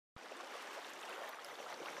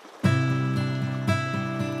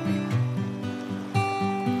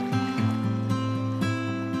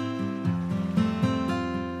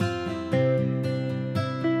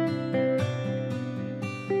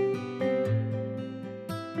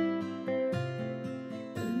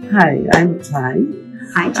Hi, I'm Thai.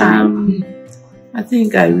 Hi, Jay. I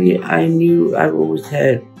think I knew I've always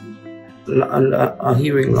had a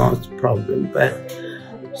hearing loss problem, but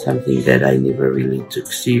something that I never really took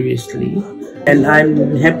seriously. And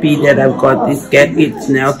I'm happy that I've got these gadgets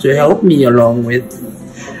now to help me along with,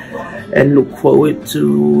 and look forward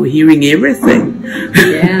to hearing everything.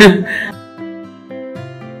 Yeah.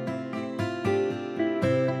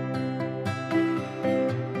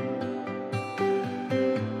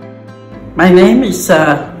 My name is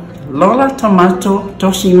Lola Tomato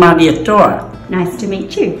Toshimariatoa. Nice to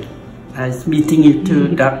meet you. Nice meeting you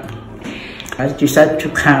too, Doc. I decided to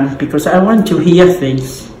come because I want to hear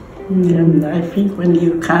things. And I think when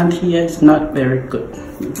you can't hear, it's not very good.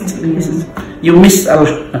 You miss a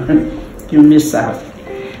lot. You miss out.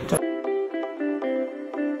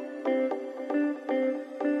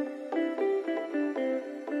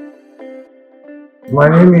 My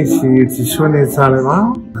name is Tishwane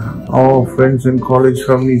Salema, all friends in college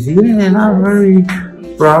from New Zealand, and I'm very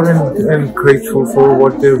proud and grateful for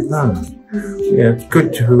what they've done. Yeah, it's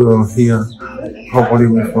good to hear properly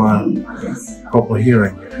with my proper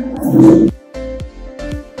hearing.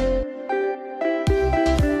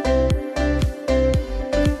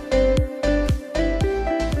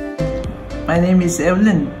 My name is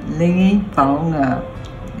Evelyn Lingi Paonga,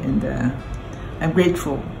 and I'm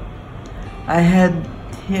grateful. I had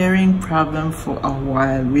hearing problem for a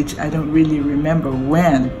while, which I don't really remember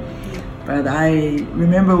when, but I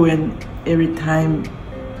remember when every time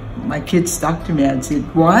my kids talk to me, I'd say,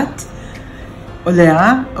 "What?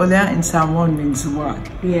 Olea? Olea in Samoan means what?"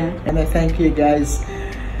 Yeah. And I thank you guys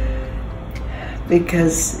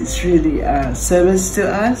because it's really a service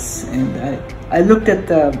to us. And I looked at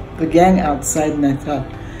the gang outside and I thought,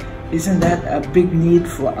 isn't that a big need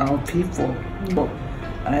for our people?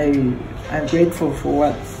 I'm grateful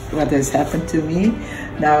for what has happened to me.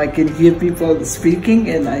 Now I can hear people speaking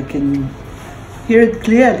and I can hear it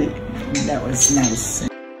clearly. That was nice.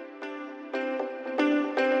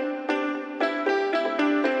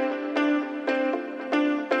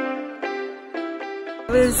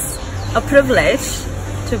 It was a privilege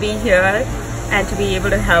to be here and to be able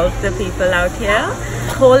to help the people out here.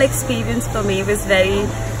 The whole experience for me was very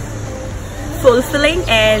fulfilling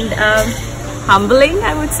and humbling,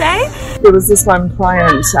 I would say. There was this one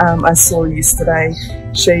client I saw yesterday.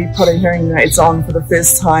 She put her hearing aids on for the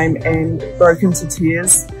first time and broke into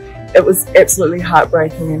tears. It was absolutely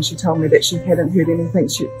heartbreaking, and she told me that she hadn't heard anything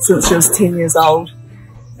since she was 10 years old.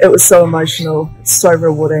 It was so emotional, so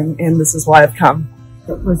rewarding, and this is why I've come.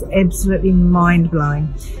 It was absolutely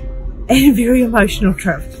mind-blowing and a very emotional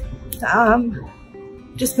trip.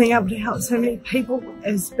 Just being able to help so many people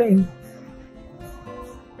has been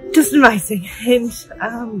just amazing, and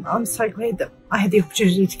I'm so glad that I had the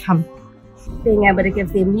opportunity to come. Being able to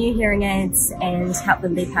give them new hearing aids and help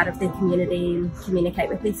them be part of their community and communicate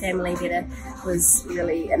with their family better was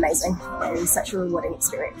really amazing and such a rewarding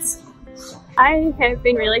experience. I have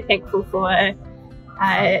been really thankful for,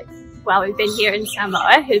 while we've been here in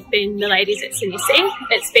Samoa, who've been the ladies at Serenity.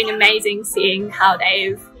 It's been amazing seeing how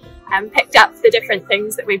they've picked up the different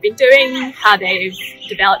things that we've been doing, how they've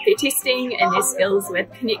developed their testing and their skills with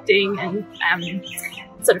connecting and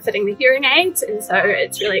sort of fitting the hearing aids. And so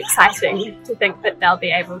it's really exciting to think that they'll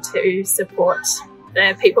be able to support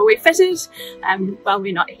the people we fitted while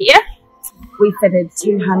we're not here. We fitted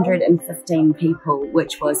 215 people,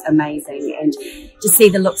 which was amazing, and to see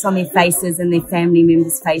the looks on their faces and their family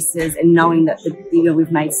members' faces, and knowing that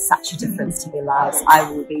we've made such a difference to their lives, I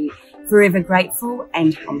will be forever grateful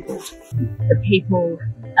and humbled. The people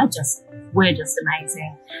were just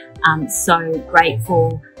amazing. So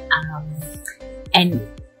grateful and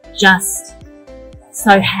just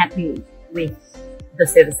so happy with the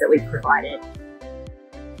service that we provided.